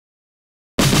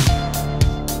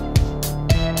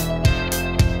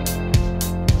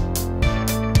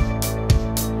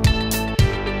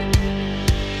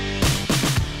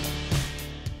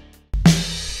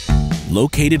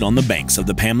Located on the banks of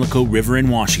the Pamlico River in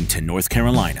Washington, North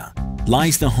Carolina,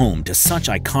 lies the home to such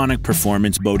iconic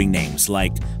performance boating names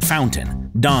like Fountain,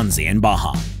 Donzi, and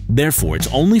Baja. Therefore, it's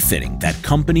only fitting that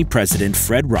company president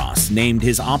Fred Ross named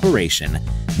his operation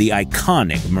the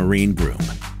iconic Marine Group.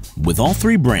 With all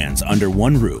three brands under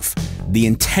one roof, the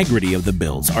integrity of the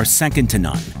builds are second to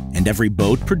none, and every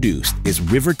boat produced is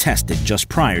river-tested just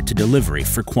prior to delivery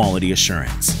for quality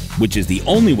assurance, which is the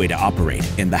only way to operate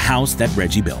in the house that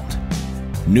Reggie built.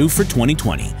 New for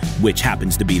 2020, which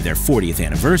happens to be their 40th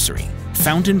anniversary,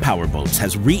 Fountain Powerboats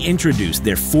has reintroduced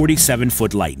their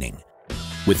 47-foot Lightning.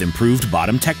 With improved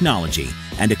bottom technology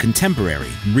and a contemporary,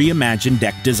 reimagined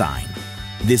deck design,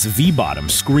 this V-bottom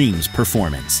screams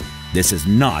performance. This is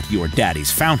not your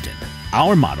daddy's Fountain.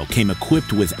 Our model came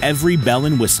equipped with every bell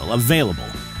and whistle available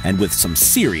and with some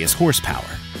serious horsepower.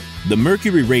 The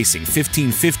Mercury Racing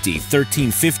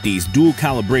 1550-1350's dual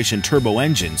calibration turbo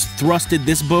engines thrusted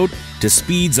this boat to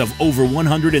speeds of over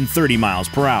 130 miles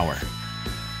per hour.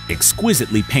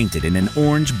 Exquisitely painted in an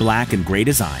orange, black, and gray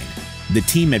design, the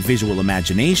team at Visual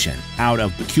Imagination, out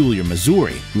of Peculiar,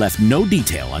 Missouri, left no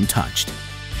detail untouched.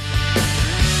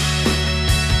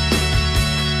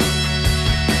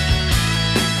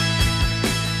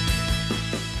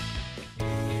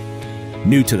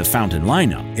 New to the Fountain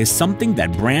lineup is something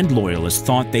that brand loyalists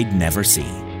thought they'd never see: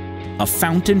 a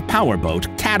Fountain Powerboat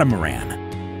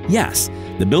catamaran. Yes,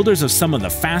 the builders of some of the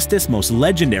fastest, most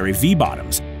legendary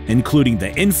V-bottoms, including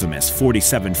the infamous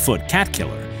 47-foot Cat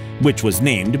Killer, which was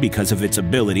named because of its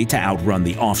ability to outrun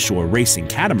the offshore racing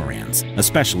catamarans,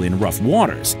 especially in rough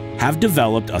waters, have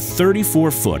developed a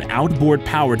 34-foot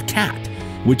outboard-powered Cat,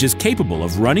 which is capable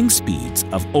of running speeds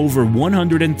of over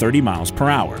 130 miles per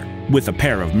hour, with a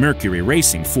pair of Mercury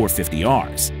Racing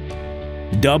 450Rs.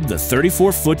 Dubbed the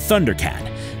 34-foot Thundercat,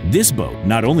 this boat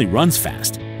not only runs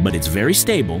fast, but it's very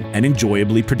stable and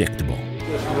enjoyably predictable.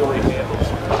 This really handles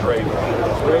great.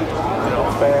 It's great,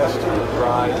 fast,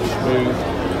 dry, smooth.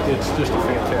 It's just a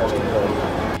fantastic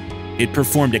boat. It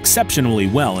performed exceptionally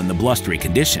well in the blustery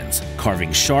conditions,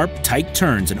 carving sharp, tight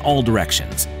turns in all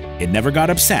directions. It never got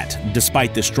upset,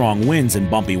 despite the strong winds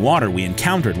and bumpy water we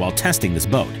encountered while testing this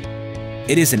boat.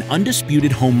 It is an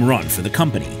undisputed home run for the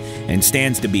company and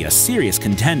stands to be a serious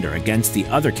contender against the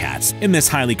other cats in this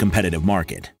highly competitive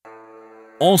market.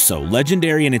 Also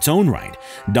legendary in its own right,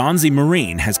 Donzi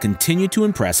Marine has continued to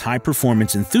impress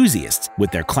high-performance enthusiasts with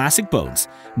their classic boats,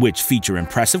 which feature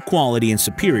impressive quality and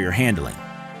superior handling.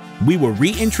 We were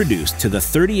reintroduced to the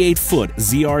 38-foot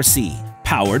ZRC,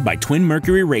 powered by twin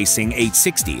Mercury Racing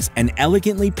 860s and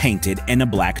elegantly painted in a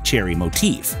black cherry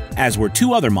motif, as were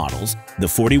two other models, the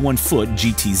 41-foot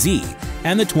GTZ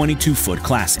and the 22-foot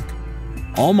Classic.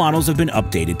 All models have been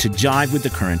updated to jive with the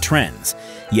current trends,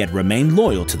 yet remain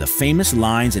loyal to the famous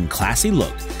lines and classy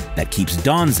look that keeps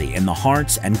Donzi in the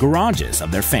hearts and garages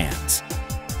of their fans.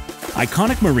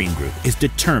 Iconic Marine Group is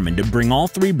determined to bring all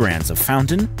three brands of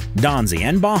Fountain, Donzi,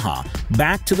 and Baja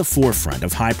back to the forefront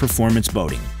of high-performance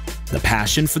boating. The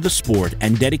passion for the sport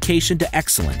and dedication to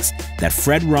excellence that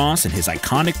Fred Ross and his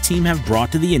iconic team have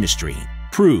brought to the industry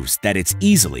proves that it's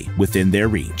easily within their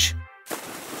reach.